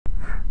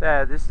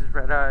There, this is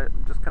Red.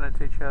 I'm just going to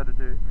teach you how to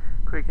do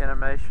quick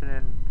animation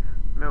in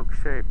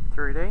Milkshape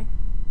 3D.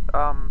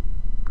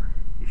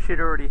 You should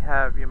already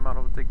have your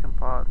model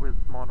decompiled with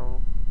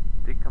model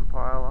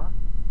decompiler.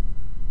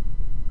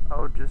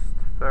 I'll just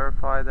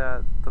verify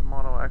that the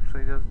model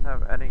actually doesn't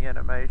have any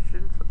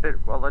animations. It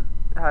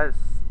has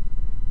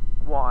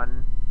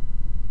one,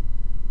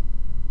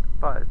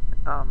 but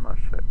I'll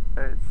show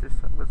it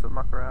was a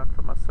muck around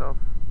for myself.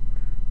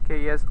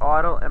 Okay, he has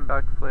idle and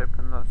backflip,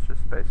 and that's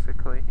just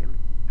basically him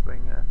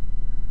doing a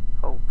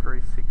whole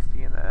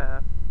 360 in the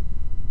air.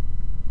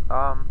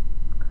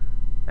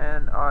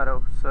 And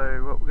idle.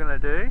 So what we're gonna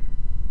do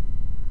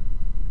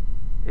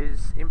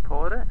is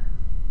import it.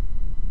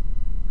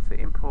 So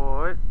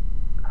import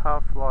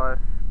Half-Life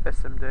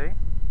SMD.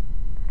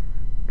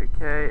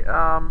 Okay,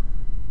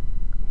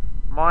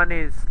 mine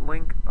is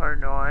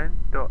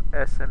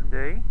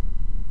link09.smd.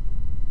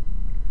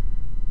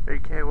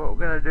 Okay, what we're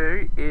gonna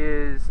do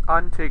is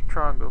untick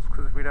triangles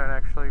because we don't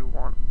actually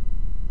want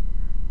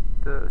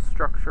the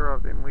structure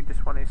of him, we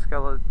just want his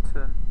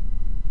skeleton.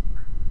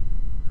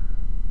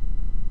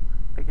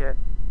 Okay,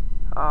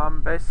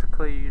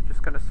 basically you're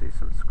just gonna see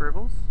some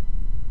scribbles.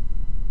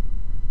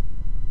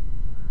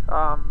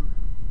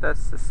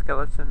 That's the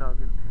skeleton of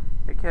him.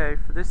 Okay,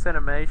 for this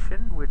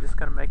animation we're just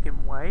gonna make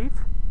him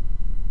wave.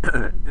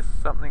 Just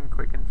something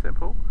quick and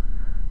simple.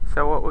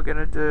 So what we're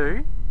gonna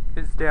do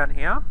is down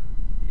here,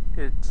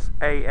 it's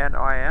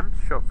ANIM,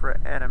 short for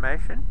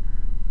animation.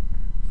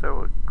 So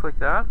we'll click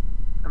that,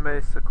 and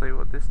basically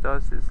what this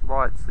does is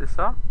lights this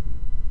up.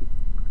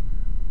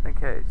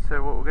 Okay,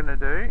 so what we're going to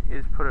do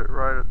is put it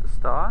right at the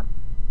start,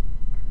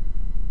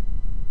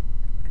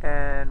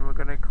 and we're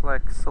going to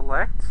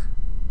select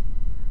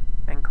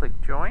and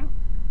click join,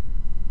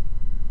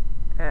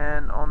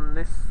 and on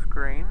this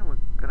screen we're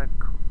going to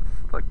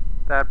select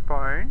that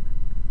bone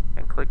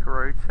and click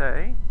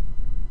rotate,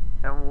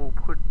 and we'll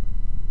put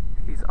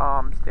his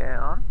arms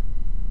down.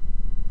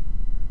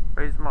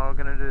 The reason why we're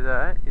going to do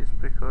that is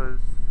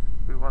because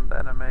we want the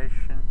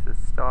animation to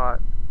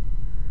start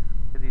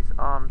with his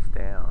arms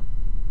down.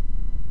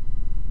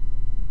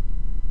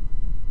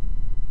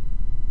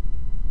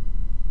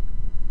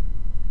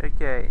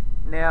 Okay,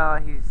 now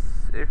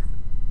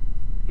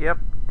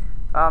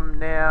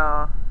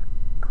now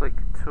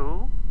click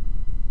tool.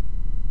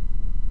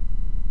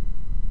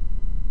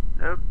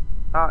 Nope.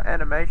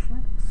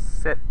 Animation,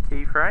 set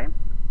keyframe.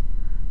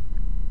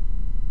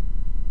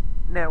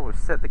 Now we've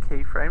set the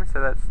keyframe,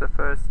 so that's the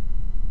first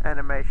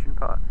animation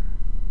part.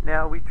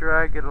 Now we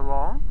drag it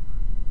along.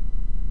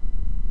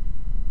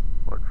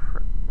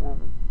 We'll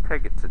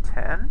take it to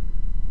 10.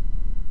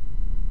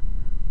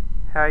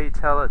 How you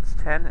tell it's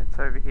 10, it's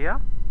over here.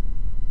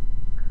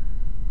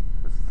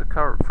 This is the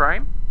current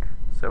frame.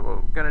 So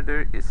what we're going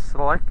to do is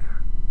select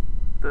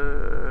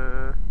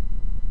the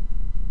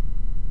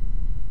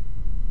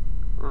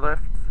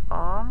left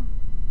arm,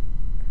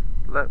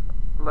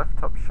 left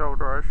top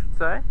shoulder I should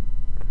say,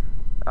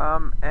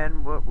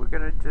 and what we're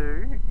going to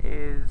do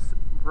is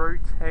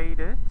rotate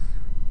it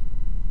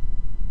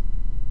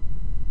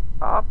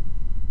up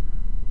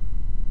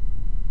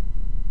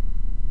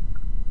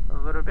a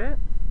little bit,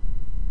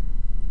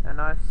 and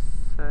I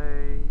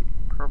say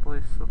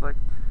probably select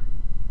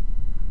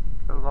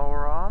the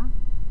lower arm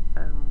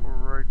and we'll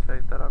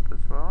rotate that up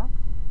as well.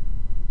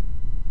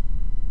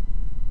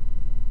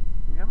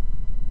 Yep.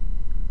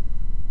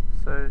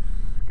 So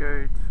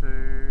go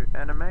to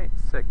animate,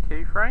 set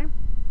keyframe.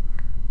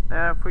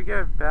 Now if we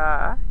go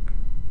back,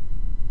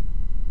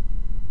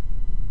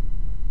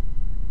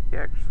 you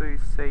actually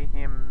see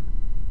him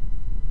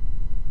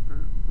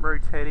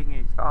rotating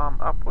his arm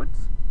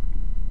upwards.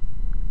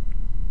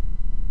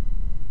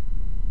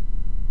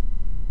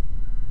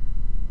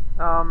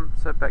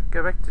 So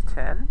go back to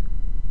 10.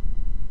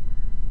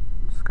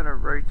 I'm just going to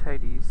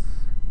rotate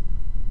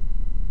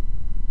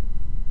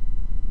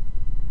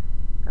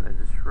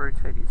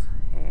rotate his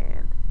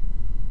hand.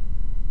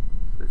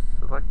 So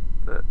select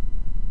that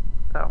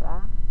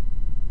one.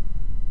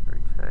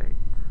 Rotate.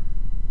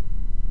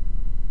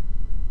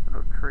 A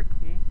little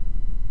tricky.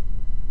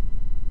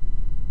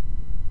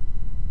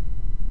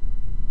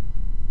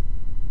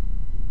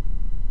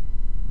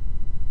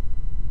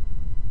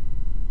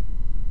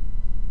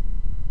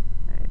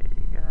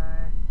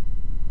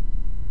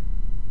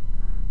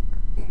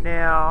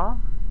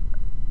 Now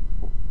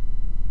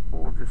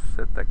we'll just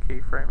set that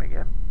keyframe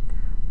again.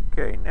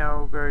 Okay, now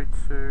we'll go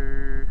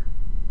to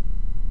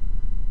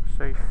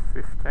say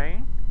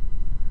 15.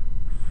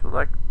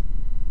 Select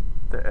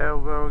the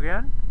elbow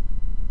again.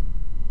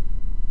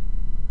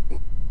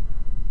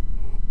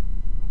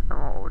 And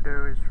what we'll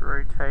do is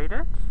rotate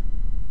it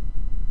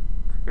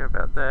to go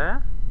about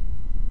there.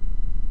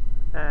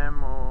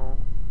 And we'll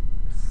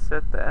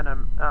set the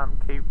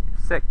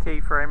set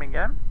keyframe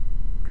again.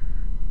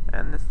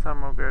 And this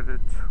time we'll go to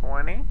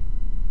 20,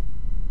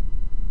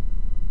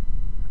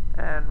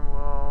 and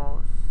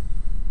we'll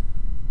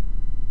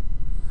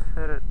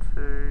set it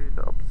to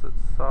the opposite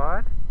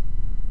side,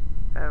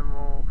 and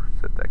we'll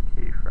set that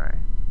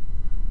keyframe,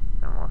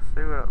 and we'll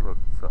see what it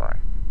looks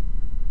like.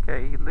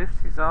 Okay, he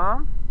lifts his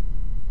arm,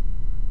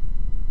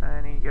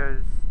 and he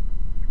goes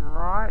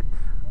right,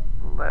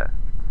 left,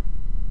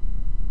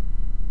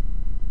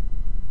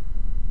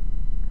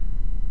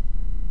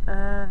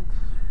 and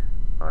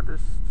I'll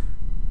just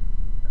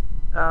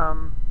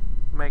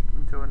make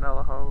him do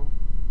another whole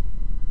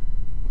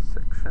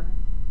section.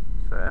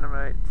 So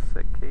animate,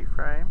 set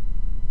keyframe,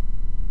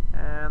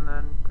 and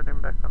then put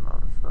him back on the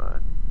other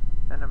side.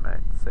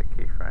 Animate, set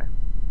keyframe.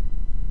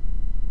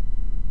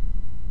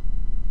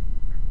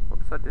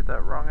 Whoops, I did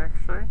that wrong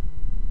actually.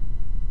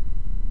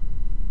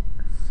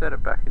 Set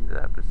it back into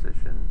that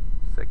position,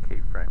 set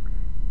keyframe,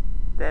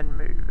 then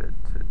move it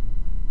to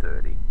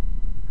 30.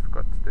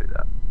 Forgot to do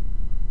that.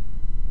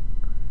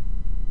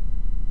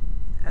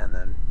 And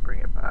then bring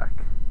it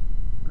back,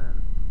 and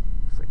then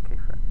set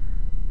keyframe.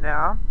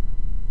 Now,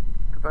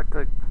 if I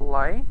click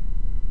play,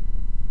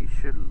 you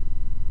should,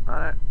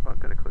 I've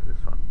got to click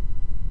this one.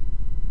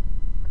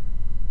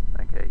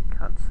 Okay, you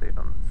can't see it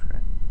on the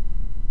screen.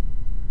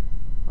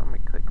 When we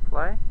click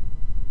play,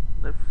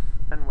 lifts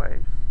and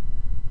waves,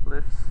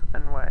 lifts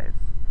and waves.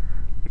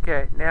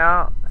 Okay,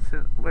 now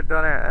since we're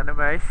done our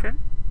animation,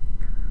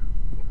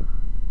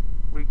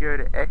 we go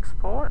to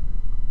export,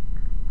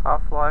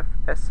 Half-Life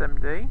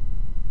SMD.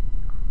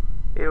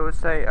 It will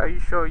say, are you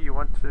sure you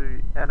want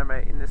to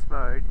animate in this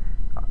mode?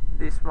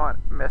 This might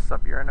mess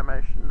up your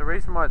animation. The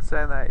reason why it's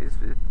saying that is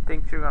it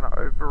thinks you're going to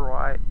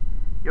overwrite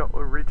your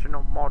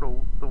original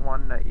model, the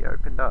one that you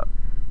opened up,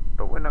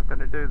 but we're not going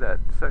to do that,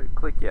 so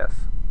click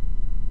yes.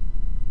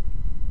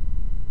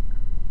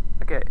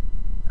 Okay,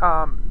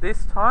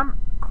 this time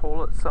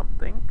call it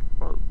something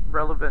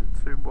relevant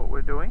to what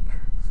we're doing,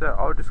 so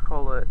I'll just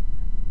call it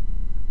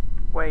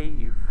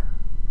waving.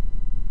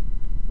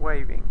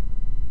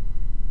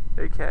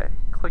 Okay,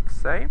 click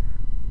save.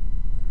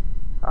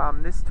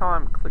 This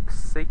time click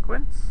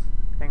sequence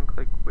and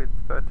click with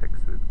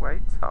vertex with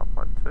weights,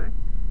 half-life 2.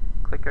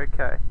 Click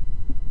OK.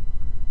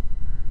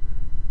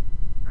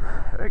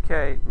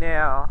 Okay,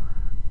 now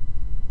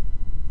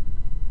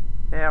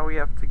we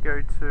have to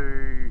go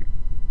to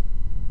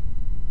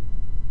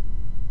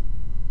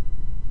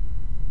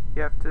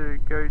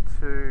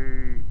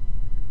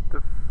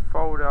the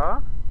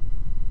folder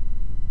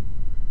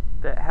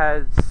that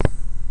has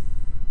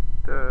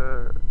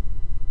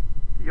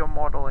your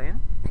model in.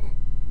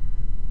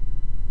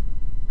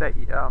 That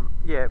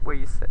where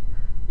you set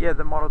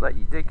the model that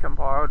you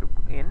decompiled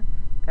in,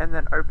 and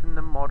then open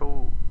the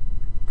model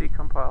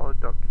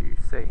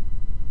decompiler.qc.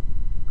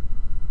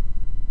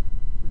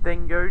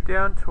 Then go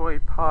down to a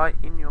part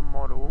in your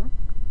model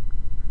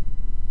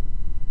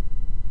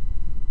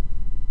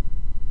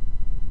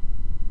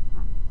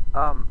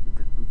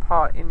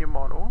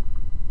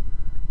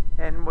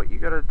and what you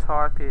got to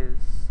type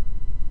is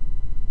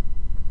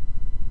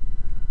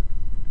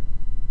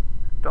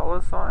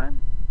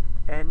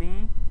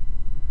 $animation.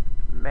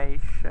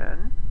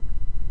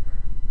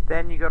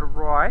 Then you got to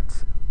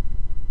write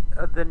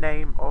the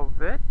name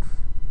of it.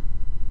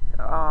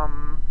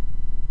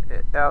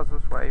 Ours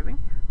was waving,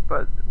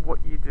 but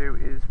what you do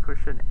is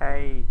push an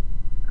A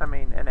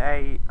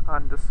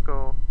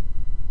underscore,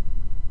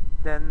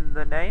 then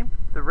the name.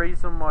 The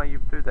reason why you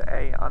do the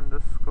A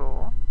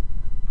underscore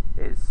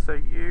is so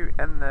you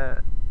and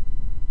the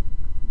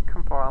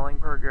compiling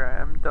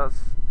program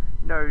knows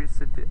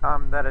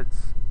that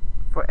it's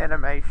for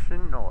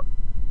animation, not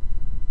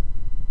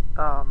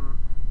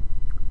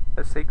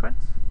a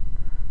sequence.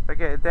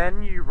 Okay,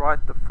 then you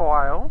write the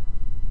file.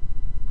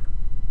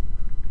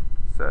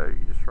 So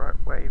you just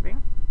write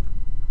waving.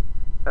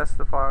 That's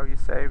the file you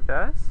saved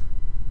as.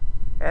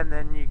 And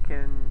then you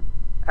can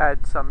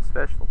add some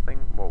special thing.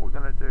 What we're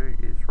going to do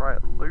is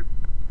write loop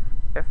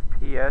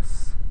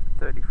FPS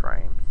 30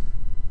 frames.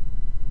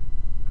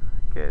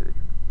 Okay.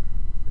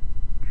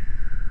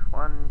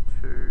 1,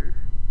 2,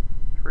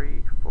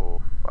 3,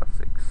 4, 5,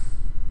 6.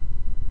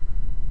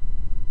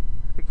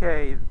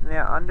 Okay,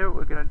 now under it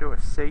we're going to do a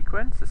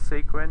sequence. A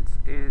sequence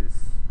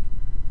is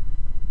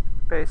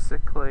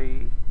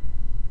basically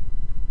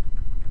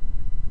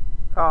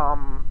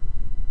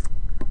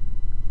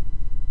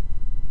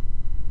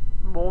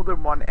more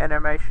than one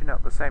animation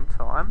at the same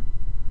time.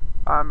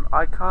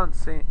 I can't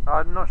see,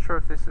 I'm not sure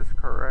if this is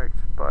correct,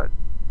 but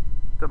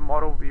the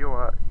model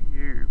viewer,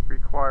 you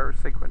require a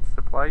sequence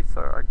to play,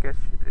 so I guess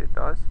it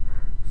does.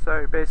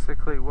 So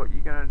basically what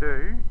you're going to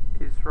do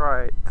is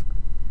write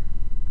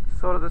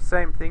sort of the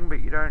same thing,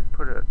 but you don't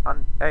put a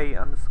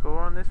underscore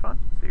on this one,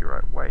 so you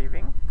write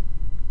waving.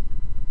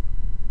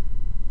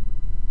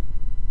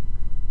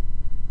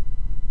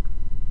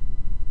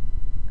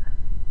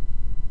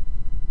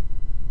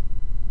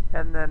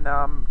 And then,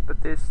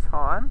 but this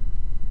time,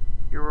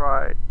 you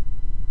write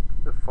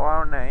the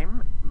file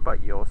name,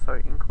 but you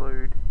also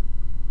include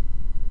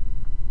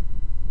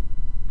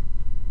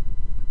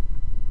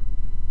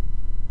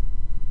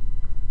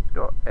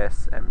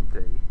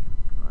 .smd.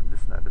 I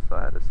just noticed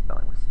I had a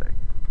spelling mistake.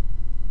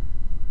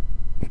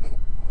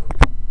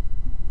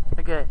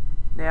 Okay,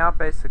 now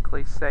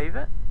basically save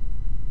it.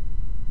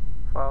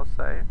 File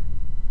save.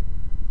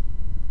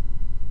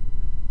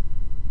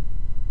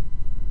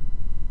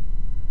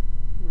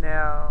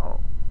 Now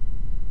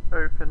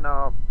open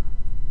up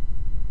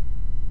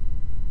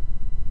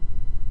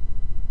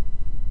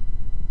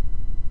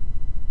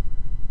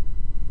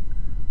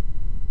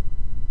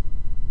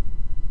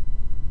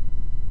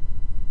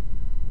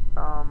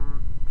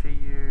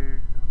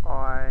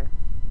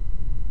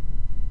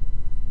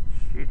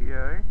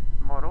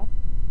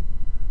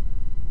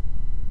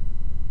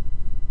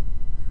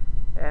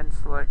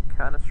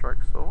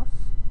stroke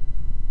source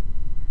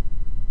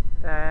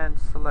and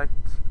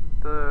select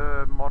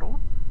the model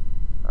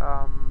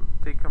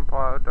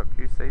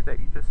decompile.qc that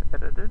you just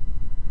edited,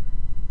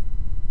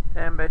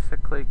 and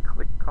basically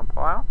click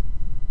compile.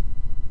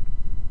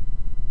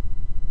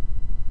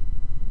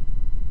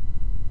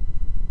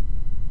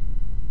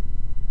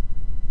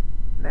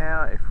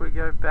 Now if we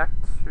go back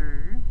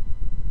to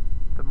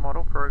the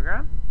model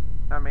program,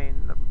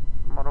 the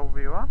model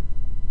viewer,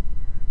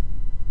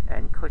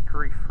 and click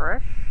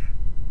refresh,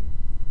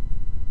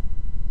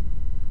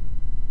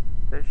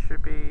 there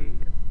should be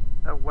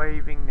a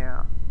waving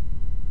now,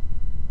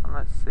 and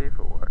let's see if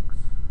it works.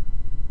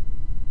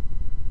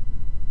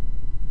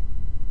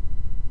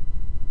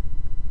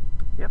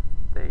 Yep,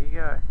 there you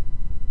go.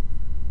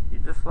 You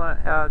just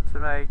learned how to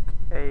make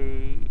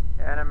a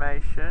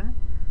animation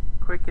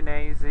quick and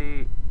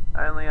easy,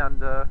 only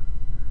under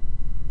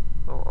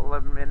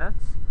 11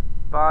 minutes,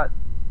 but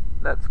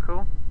that's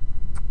cool.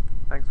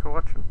 Thanks for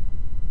watching.